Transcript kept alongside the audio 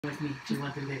with me. She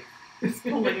wanted to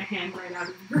pulling a hand right out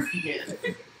of her. Yes.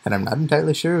 And I'm not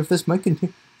entirely sure if this mic can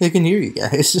hear you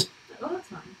guys. Oh, that's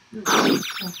fine. Oh,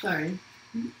 sorry.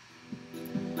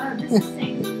 Just the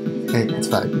same. Hey, it's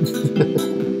fine. This is an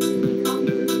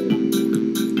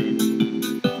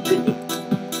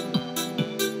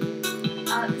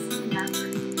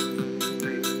actress.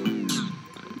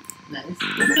 Nice.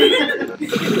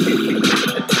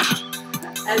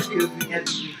 As you have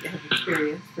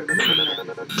experience from the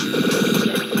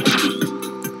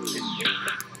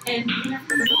And you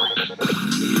never know what.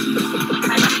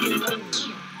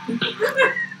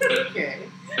 Okay.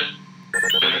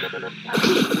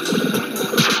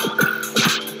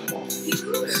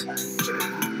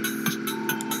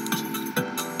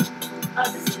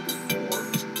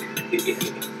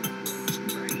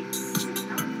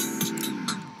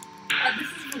 This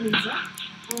is Louisa.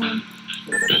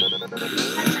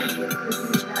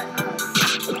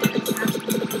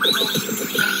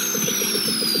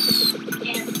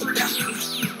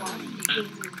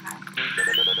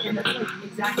 And that's like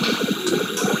exactly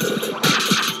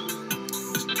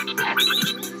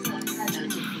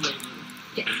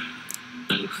yes.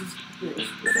 Which is good.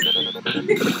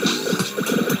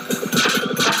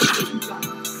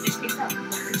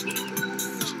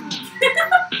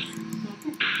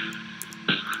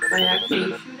 By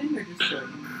actually shooting or just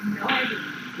showing? No, I didn't.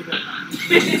 You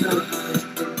don't know.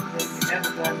 You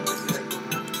haven't gotten this right.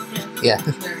 Yeah.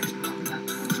 There you go.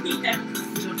 You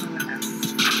don't know what happens.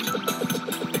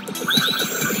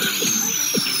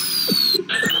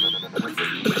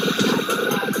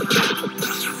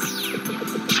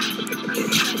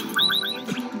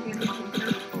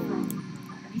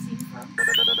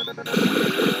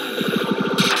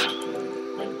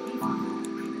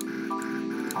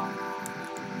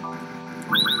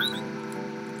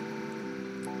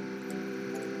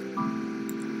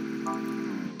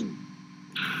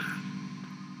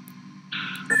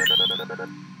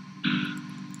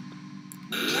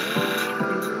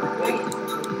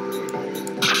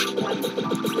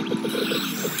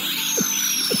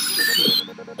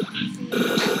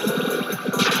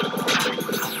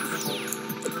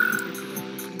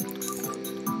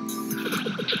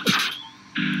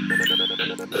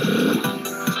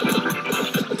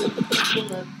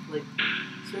 Like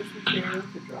social material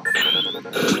to draw.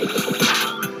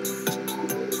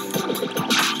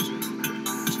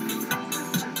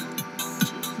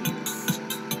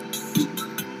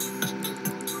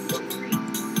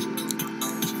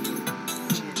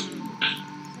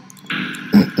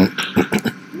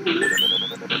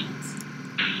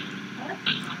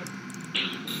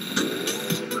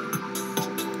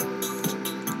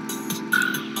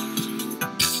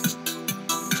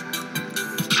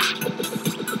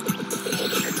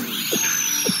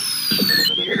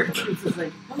 It's just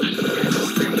like, oh, this is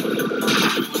great.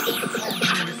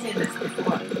 I've never seen this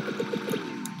before.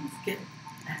 Let's get it.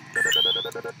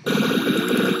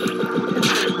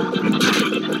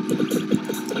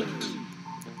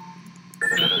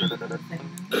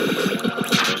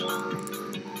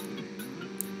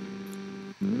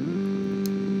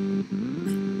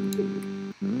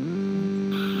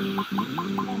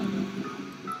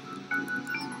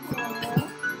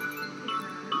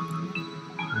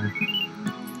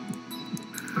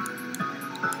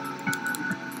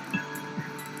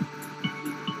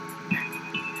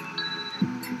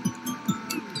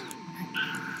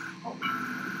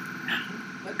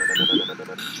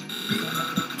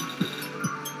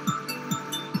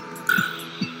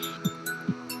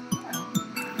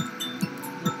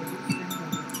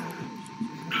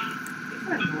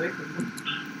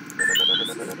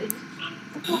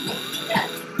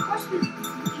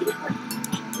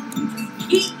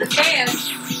 Eat the can.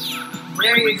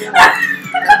 There you go. That's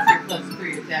your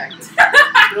 +3 attack.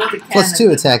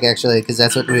 +2 attack, actually, because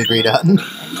that's what we agreed on.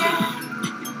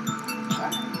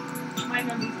 My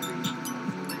numbers are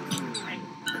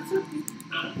that's okay.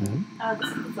 This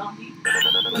is the zombie.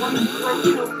 The one where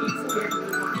you don't need scared of the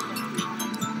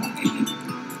one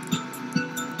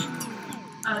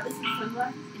this is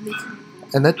sunglasses. It makes me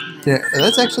cool. And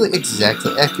that's actually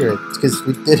exactly accurate, because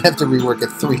we did have to rework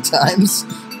it 3 times.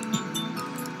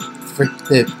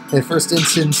 The first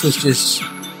instance was just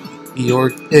your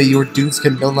dudes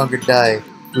can no longer die,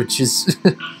 which is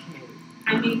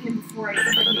I made him before I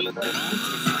made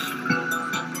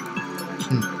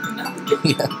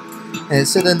yeah. And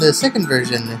so then the second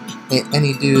version,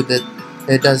 any dude that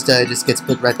does die just gets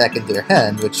put right back into your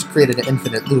hand, which created an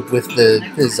infinite loop with the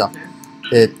zombie.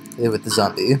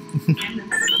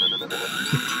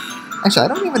 Actually, I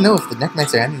don't even know if the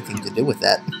neckmites had anything to do with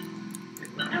that.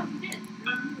 No, he did.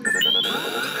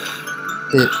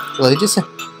 Well, he just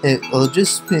it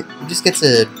just gets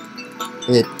a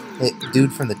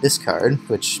dude from the discard,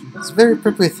 which is very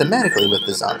appropriate thematically with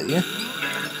the zombie.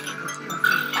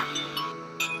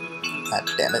 God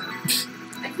damn it! I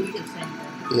think it's saying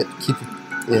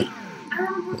that.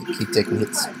 Keep taking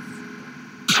hits.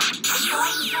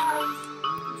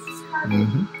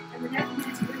 Mm-hmm. And the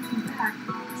necromancer brings him back.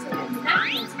 So when the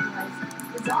necromancer dies,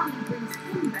 the zombie brings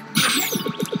him back.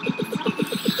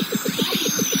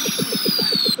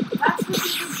 That's what he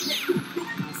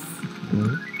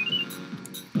Mm-hmm.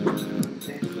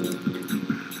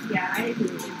 Yeah, I agree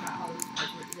with you about all these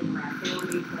parts where they interact. They only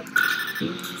like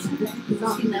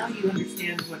See, now you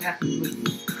understand what happened with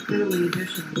early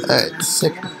editions. Alright,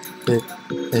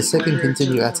 the second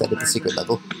continue outside of the secret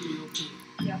level.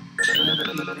 Yeah.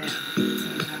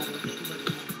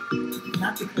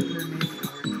 Not because they're amazing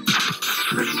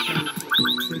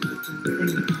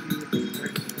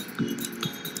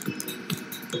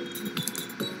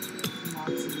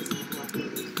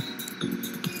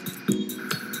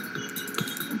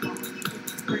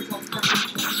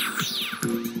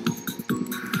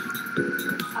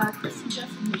Chris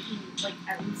suggested making like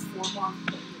at least 4 bombs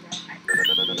put in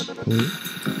the red.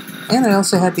 And I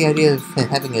also had the idea of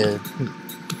having having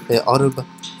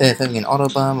an auto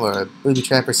bomb or a booby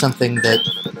trap or something that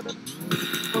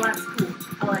Oh, that's cool.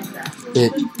 I like that.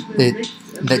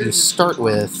 that you start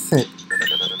with,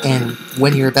 and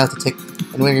when you're about to take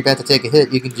a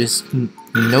hit, you can just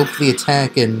nope the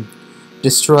attack and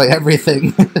destroy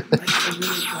everything. But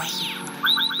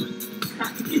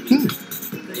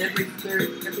every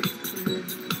third turn,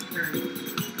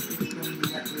 it's going to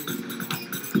let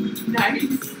loose. Nice.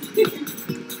 Really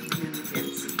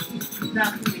gets.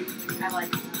 That's amazing. I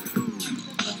like it.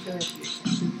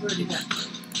 We've already got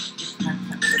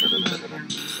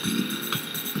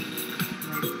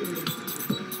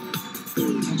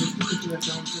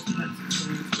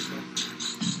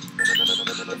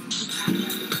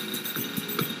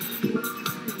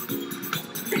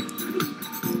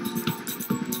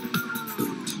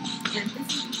And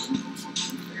this is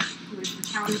who is the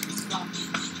counter to zombie.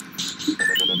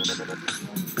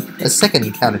 A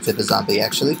second counter to the zombie,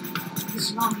 actually. The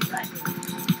zombie right here.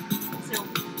 So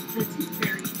the tooth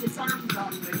fairy disarms the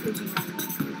zombie by taking off the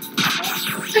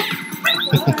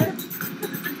What?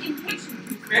 An impatient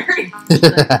tooth fairy.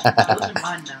 those are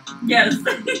mine now. Yes.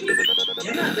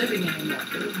 You're not living anymore.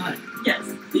 They're mine. Yes.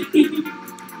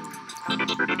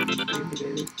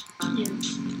 Yes.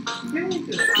 Very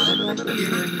good. I like what you're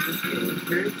doing with this game.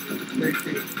 Very, very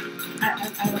creative. I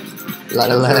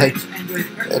like it.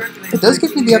 It does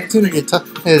give me the opportunity to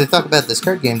talk about this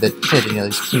card game that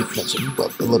you mentioned,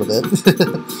 well, a little bit.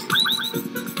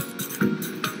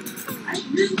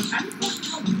 I'm supposed to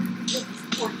help you with this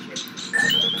portrait.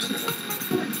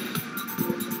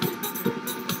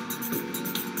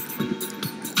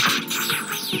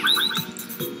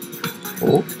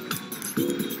 Oh,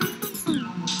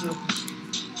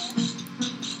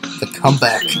 the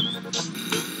comeback.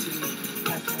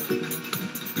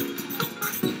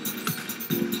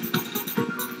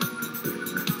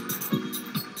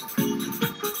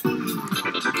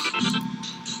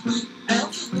 I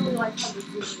also really like how the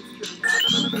blue is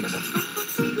turned out.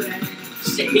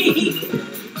 Shady.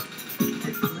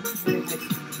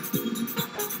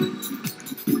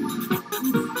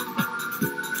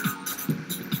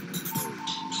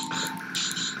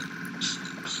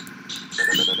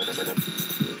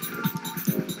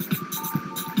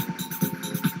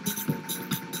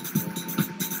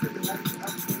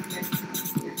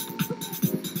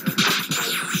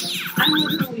 I'm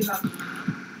literally about to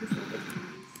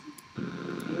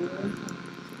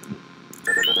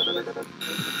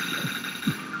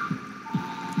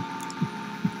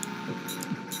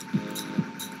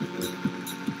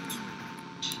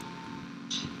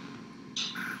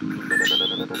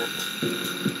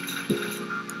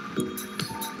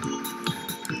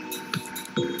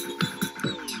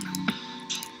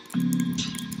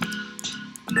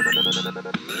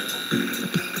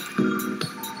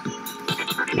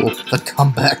Oh, the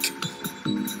comeback.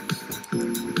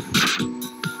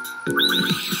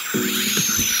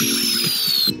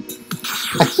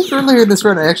 I think earlier in this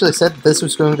run I actually said that this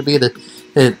was going to be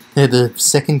the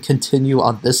second continue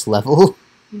on this level.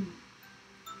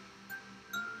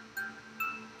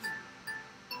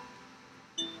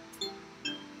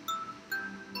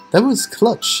 That was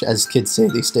clutch, as kids say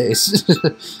these days.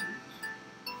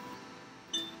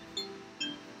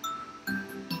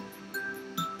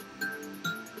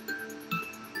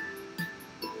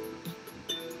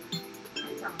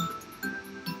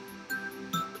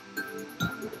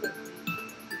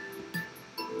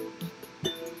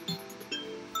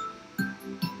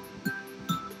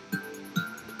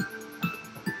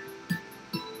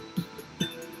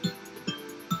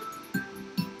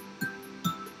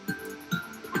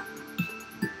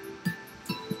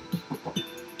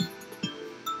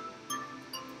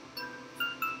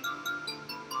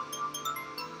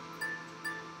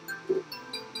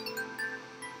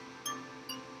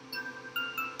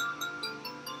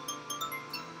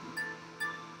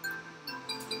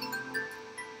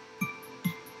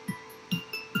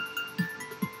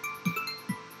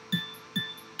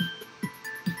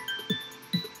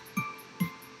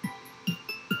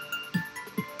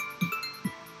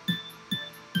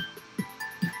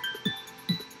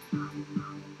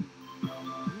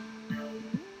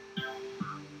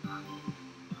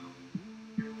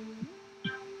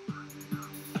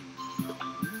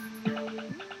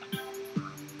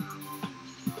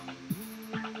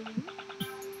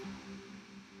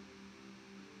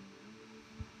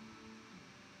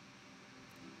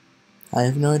 I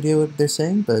have no idea what they're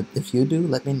saying, but if you do,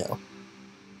 let me know.